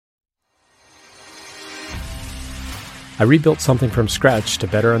I rebuilt something from scratch to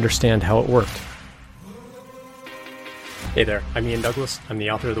better understand how it worked. Hey there, I'm Ian Douglas. I'm the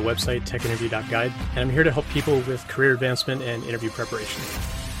author of the website techinterview.guide, and I'm here to help people with career advancement and interview preparation.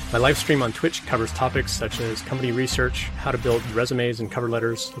 My live stream on Twitch covers topics such as company research, how to build resumes and cover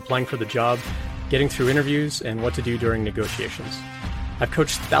letters, applying for the job, getting through interviews, and what to do during negotiations. I've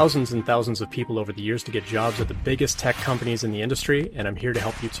coached thousands and thousands of people over the years to get jobs at the biggest tech companies in the industry, and I'm here to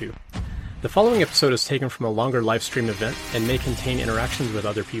help you too. The following episode is taken from a longer live stream event and may contain interactions with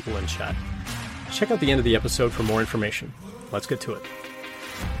other people in chat. Check out the end of the episode for more information. Let's get to it.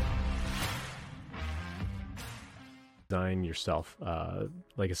 Design yourself,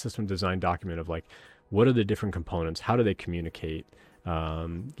 like a system design document of like, what are the different components? How do they communicate?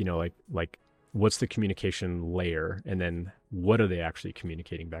 Like what's the communication layer? And then what are they actually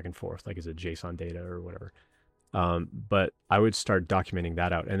communicating back and forth? Like, is it JSON data or whatever? But I would start documenting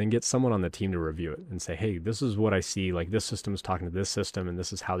that out and then get someone on the team to review it and say, hey, this is what I see. Like, this system is talking to this system and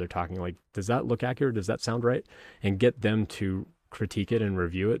this is how they're talking. Like, does that look accurate? Does that sound right? And get them to critique it and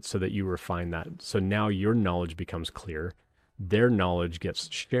review it so that you refine that. So now your knowledge becomes clear, their knowledge gets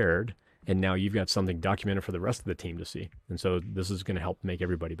shared, and now you've got something documented for the rest of the team to see. And so this is going to help make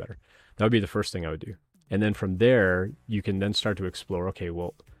everybody better. That would be the first thing I would do. And then from there, you can then start to explore, okay,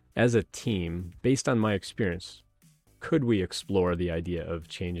 well, as a team, based on my experience, could we explore the idea of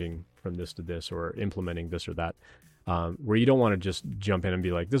changing from this to this or implementing this or that? Where you don't want to just jump in and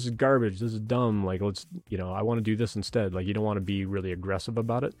be like, this is garbage, this is dumb, like, let's, I want to do this instead. Like, you don't want to be really aggressive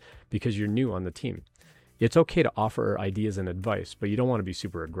about it because you're new on the team. It's okay to offer ideas and advice, but you don't want to be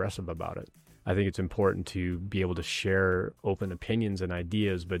super aggressive about it. I think it's important to be able to share open opinions and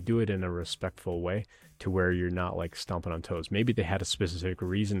ideas, but do it in a respectful way to where you're not like stomping on toes. Maybe they had a specific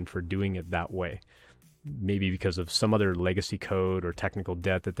reason for doing it that way. Maybe because of some other legacy code or technical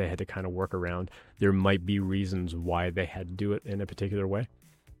debt that they had to kind of work around. There might be reasons why they had to do it in a particular way.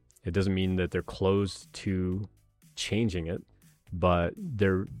 It doesn't mean that they're closed to changing it, but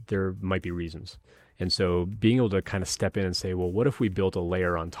there might be reasons. And so being able to kind of step in and say, well, what if we built a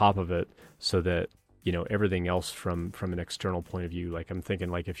layer on top of it so that, everything else from an external point of view, like I'm thinking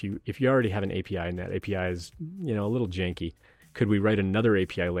like if you already have an API and that API is, a little janky, could we write another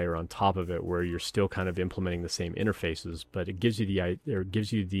API layer on top of it where you're still kind of implementing the same interfaces, but it gives you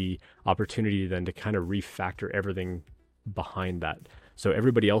the opportunity then to kind of refactor everything behind that. So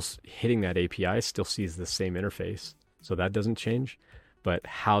everybody else hitting that API still sees the same interface. So that doesn't change, but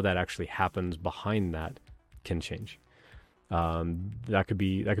how that actually happens behind that can change. That could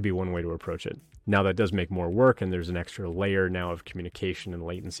be one way to approach it. Now that does make more work, and there's an extra layer now of communication and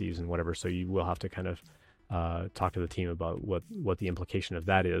latencies and whatever. So you will have to kind of talk to the team about what the implication of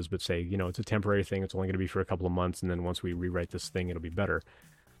that is, but say, it's a temporary thing. It's only going to be for a couple of months. And then once we rewrite this thing, it'll be better.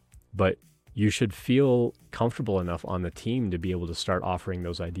 But you should feel comfortable enough on the team to be able to start offering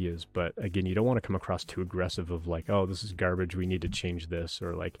those ideas. But again, you don't want to come across too aggressive of like, oh, this is garbage, we need to change this,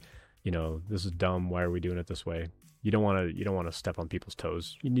 or like, this is dumb, why are we doing it this way? You don't want to step on people's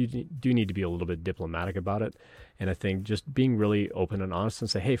toes. You do need to be a little bit diplomatic about it. And I think just being really open and honest and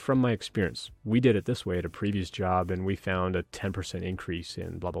say, hey, from my experience, we did it this way at a previous job and we found a 10% increase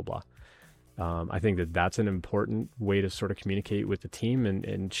in blah, blah, blah. I think that's an important way to sort of communicate with the team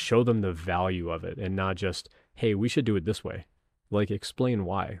and show them the value of it, and not just, hey, we should do it this way. Like, explain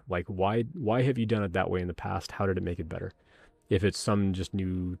why. Like, why have you done it that way in the past? How did it make it better? If it's some just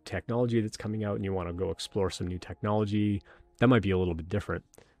new technology that's coming out and you want to go explore some new technology, that might be a little bit different.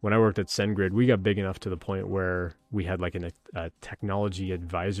 When I worked at SendGrid, we got big enough to the point where we had like a technology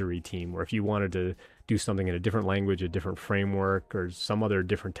advisory team where if you wanted to do something in a different language, a different framework, or some other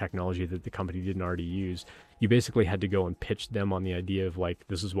different technology that the company didn't already use, you basically had to go and pitch them on the idea of like,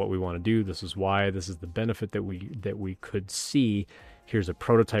 this is what we want to do, this is why, this is the benefit that we could see. Here's a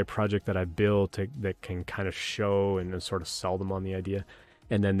prototype project that I built that can kind of show and then sort of sell them on the idea.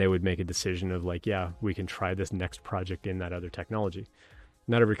 And then they would make a decision of like, yeah, we can try this next project in that other technology.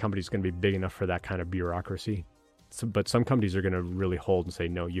 Not every company is going to be big enough for that kind of bureaucracy. But some companies are going to really hold and say,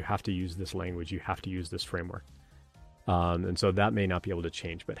 no, you have to use this language. You have to use this framework. And so that may not be able to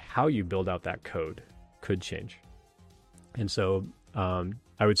change, but how you build out that code could change. And so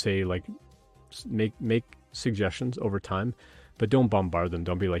I would say like make suggestions over time, but don't bombard them.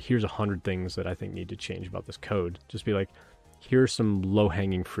 Don't be like, here's 100 things that I think need to change about this code. Just be like, here's some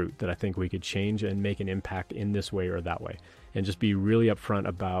low-hanging fruit that I think we could change and make an impact in this way or that way. And just be really upfront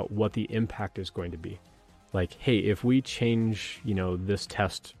about what the impact is going to be. Like, hey, if we change, this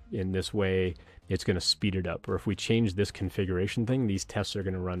test in this way, it's going to speed it up. Or if we change this configuration thing, these tests are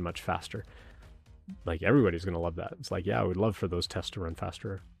going to run much faster. like everybody's going to love that. It's like, yeah, I would love for those tests to run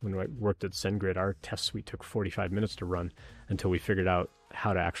faster. When I worked at SendGrid, our test suite took 45 minutes to run until we figured out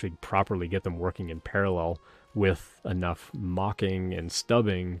how to actually properly get them working in parallel with enough mocking and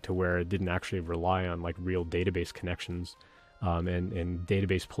stubbing to where it didn't actually rely on like real database connections, and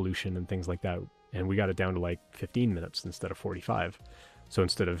database pollution and things like that. And we got it down to like 15 minutes instead of 45. So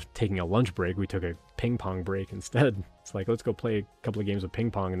instead of taking a lunch break, we took a ping pong break instead. It's like, let's go play a couple of games of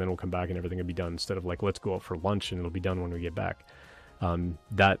ping pong and then we'll come back and everything will be done. Instead of like, let's go out for lunch and it'll be done when we get back.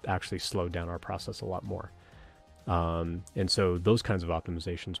 That actually slowed down our process a lot more. And so those kinds of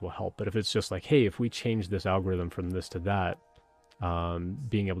optimizations will help. But if it's just like, hey, if we change this algorithm from this to that,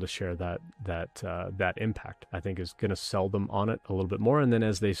 being able to share that impact, I think is going to sell them on it a little bit more. And then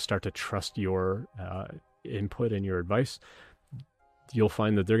as they start to trust your input and your advice, you'll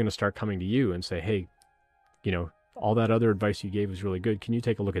find that they're going to start coming to you and say, hey, all that other advice you gave was really good. Can you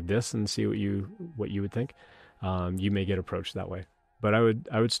take a look at this and see what you would think? You may get approached that way. But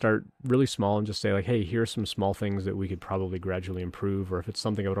I would start really small and just say like, hey, here are some small things that we could probably gradually improve. Or if it's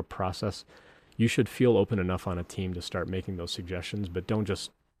something about a process, you should feel open enough on a team to start making those suggestions, but don't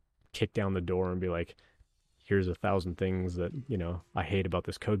just kick down the door and be like, here's 1,000 things that, I hate about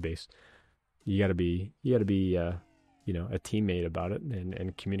this code base. You gotta be a teammate about it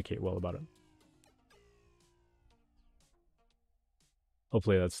and communicate well about it.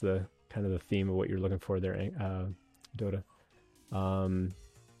 Hopefully that's the kind of the theme of what you're looking for there, Dota.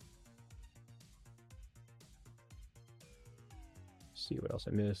 See what else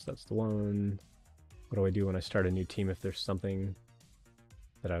I missed. That's the one. What do I do when I start a new team if there's something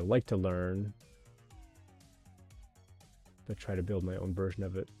that I like to learn, but try to build my own version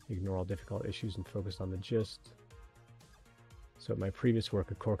of it, ignore all difficult issues and focus on the gist? So at my previous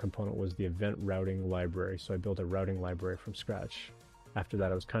work, a core component was the event routing library. So I built a routing library from scratch. After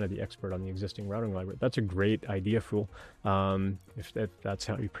that, I was kind of the expert on the existing routing library. That's a great idea, Fool. If that's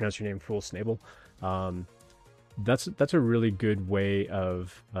how you pronounce your name, Fool Snable. That's a really good way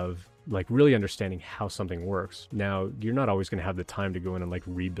of like really understanding how something works. Now, you're not always going to have the time to go in and like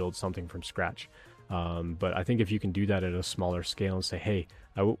rebuild something from scratch. But I think if you can do that at a smaller scale and say, hey,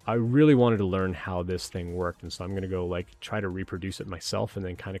 I really wanted to learn how this thing worked. And so I'm going to go like try to reproduce it myself and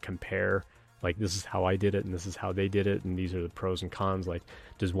then kind of compare, like, this is how I did it and this is how they did it. And these are the pros and cons. Like,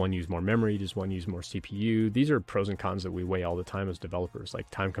 does one use more memory? Does one use more CPU? These are pros and cons that we weigh all the time as developers, like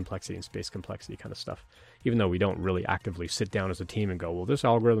time complexity and space complexity kind of stuff. Even though we don't really actively sit down as a team and go, well, this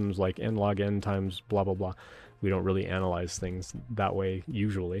algorithm is like n log n times blah, blah, blah. We don't really analyze things that way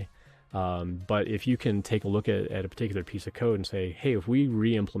usually. But if you can take a look at a particular piece of code and say, hey, if we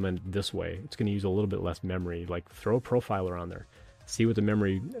re-implement this way, it's going to use a little bit less memory, like throw a profiler on there, see what the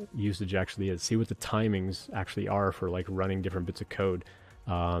memory usage actually is, see what the timings actually are for like running different bits of code,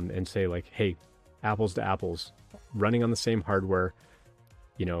 and say like, hey, apples to apples, running on the same hardware,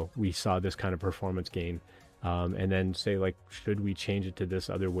 we saw this kind of performance gain, and then say like, should we change it to this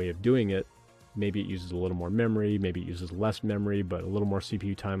other way of doing it? Maybe it uses a little more memory, maybe it uses less memory, but a little more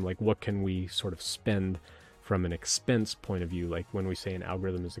CPU time. Like, what can we sort of spend from an expense point of view? Like when we say an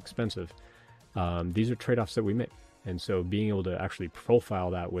algorithm is expensive, these are trade-offs that we make. And so being able to actually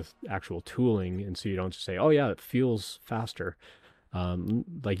profile that with actual tooling, and so you don't just say, oh yeah, it feels faster.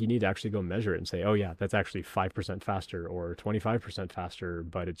 Like you need to actually go measure it and say, oh yeah, that's actually 5% faster or 25% faster,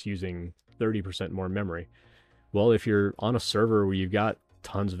 but it's using 30% more memory. Well, if you're on a server where you've got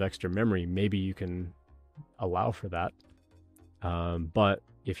tons of extra memory, maybe you can allow for that. But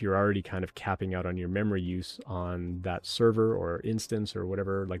if you're already kind of capping out on your memory use on that server or instance or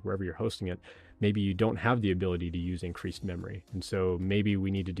whatever, like wherever you're hosting it, maybe you don't have the ability to use increased memory. And so maybe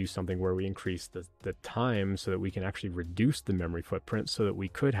we need to do something where we increase the time so that we can actually reduce the memory footprint so that we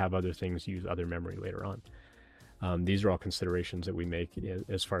could have other things use other memory later on. These are all considerations that we make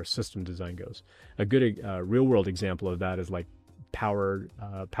as far as system design goes. A good real world example of that is like power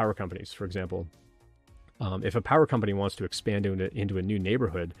companies, for example. If a power company wants to expand into a new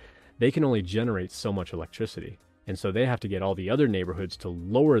neighborhood, they can only generate so much electricity. And so they have to get all the other neighborhoods to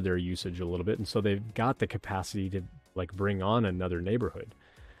lower their usage a little bit. And so they've got the capacity to like bring on another neighborhood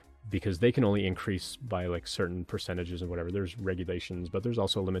because they can only increase by like certain percentages and whatever. There's regulations, but there's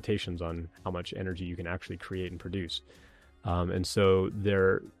also limitations on how much energy you can actually create and produce. And so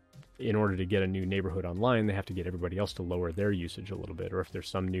in order to get a new neighborhood online, they have to get everybody else to lower their usage a little bit. Or if there's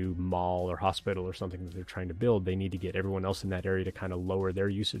some new mall or hospital or something that they're trying to build, they need to get everyone else in that area to kind of lower their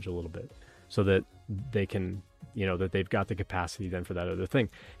usage a little bit so that they can, that they've got the capacity then for that other thing.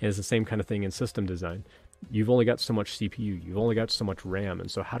 And it's the same kind of thing in system design. You've only got so much CPU, you've only got so much RAM.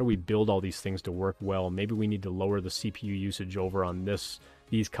 And so how do we build all these things to work well? Maybe we need to lower the CPU usage over on this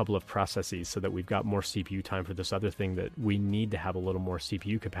these couple of processes so that we've got more CPU time for this other thing that we need to have a little more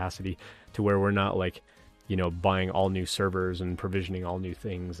CPU capacity, to where we're not like, you know, buying all new servers and provisioning all new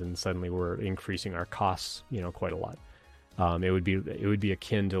things, and suddenly we're increasing our costs, you know, quite a lot. It would be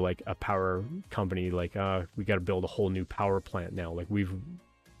akin to like a power company, like we got to build a whole new power plant now. Like we've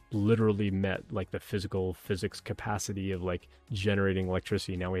literally met like the physical physics capacity of like generating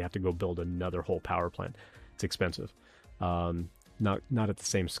electricity. Now we have to go build another whole power plant. It's expensive. Not at the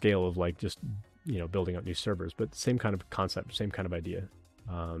same scale of like just, you know, building up new servers, but same kind of concept, same kind of idea.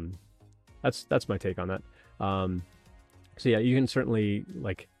 That's my take on that. So yeah, you can certainly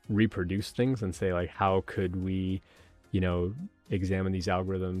like reproduce things and say like, how could we, you know, examine these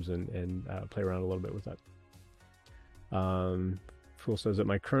algorithms and play around a little bit with that. Fool says, at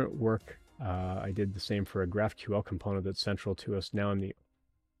my current work, I did the same for a GraphQL component that's central to us. Now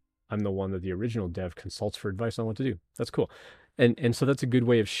I'm the one that the original dev consults for advice on what to do. That's cool. And so that's a good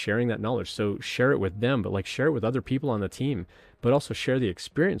way of sharing that knowledge. So share it with them, but like share it with other people on the team, but also share the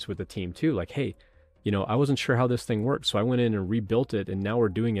experience with the team too. Like, hey, you know, I wasn't sure how this thing worked, so I went in and rebuilt it, and now we're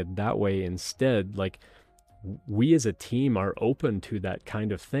doing it that way instead. Like, we as a team are open to that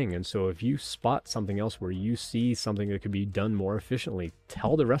kind of thing. And so if you spot something else where you see something that could be done more efficiently,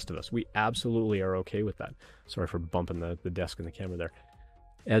 tell the rest of us. We absolutely are okay with that. Sorry for bumping the desk and the camera there.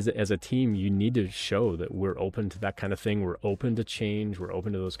 As a team, you need to show that we're open to that kind of thing. We're open to change. We're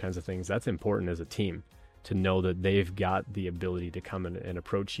open to those kinds of things. That's important as a team, to know that they've got the ability to come and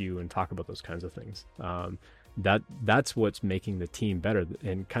approach you and talk about those kinds of things. That's what's making the team better.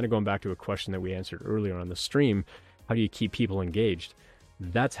 And kind of going back to a question that we answered earlier on the stream, how do you keep people engaged?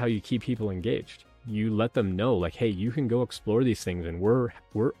 That's how you keep people engaged. You let them know, like, hey, you can go explore these things, and we're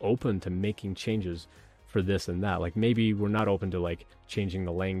open to making changes for this and that. Like, maybe we're not open to like changing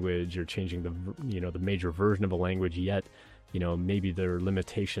the language or changing the, you know, the major version of a language yet. You know, maybe there are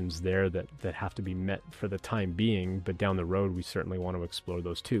limitations there that have to be met for the time being, but down the road, we certainly want to explore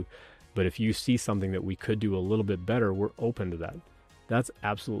those too. But if you see something that we could do a little bit better, we're open to that. That's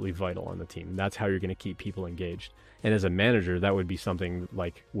absolutely vital on the team. That's how you're going to keep people engaged. And as a manager, that would be something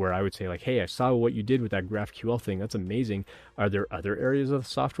like where I would say like, hey, I saw what you did with that GraphQL thing. That's amazing. Are there other areas of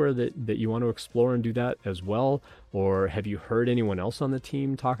software that you want to explore and do that as well? Or have you heard anyone else on the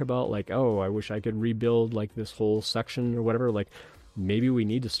team talk about like, oh, I wish I could rebuild like this whole section or whatever? Like, maybe we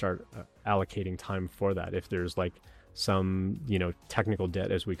need to start allocating time for that. If there's like some, you know, technical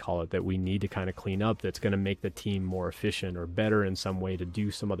debt, as we call it, that we need to kind of clean up, that's going to make the team more efficient or better in some way to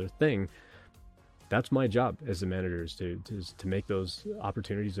do some other thing. That's my job as a manager, is to make those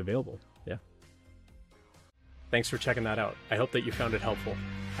opportunities available. Yeah. Thanks for checking that out. I hope that you found it helpful.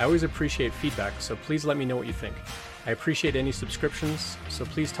 I always appreciate feedback, so please let me know what you think. I appreciate any subscriptions, so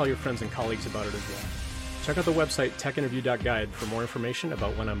please tell your friends and colleagues about it as well. Check out the website techinterview.guide for more information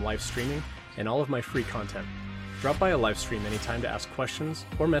about when I'm live streaming and all of my free content. Drop by a live stream anytime to ask questions,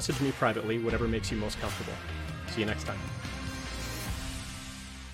 or message me privately, whatever makes you most comfortable. See you next time.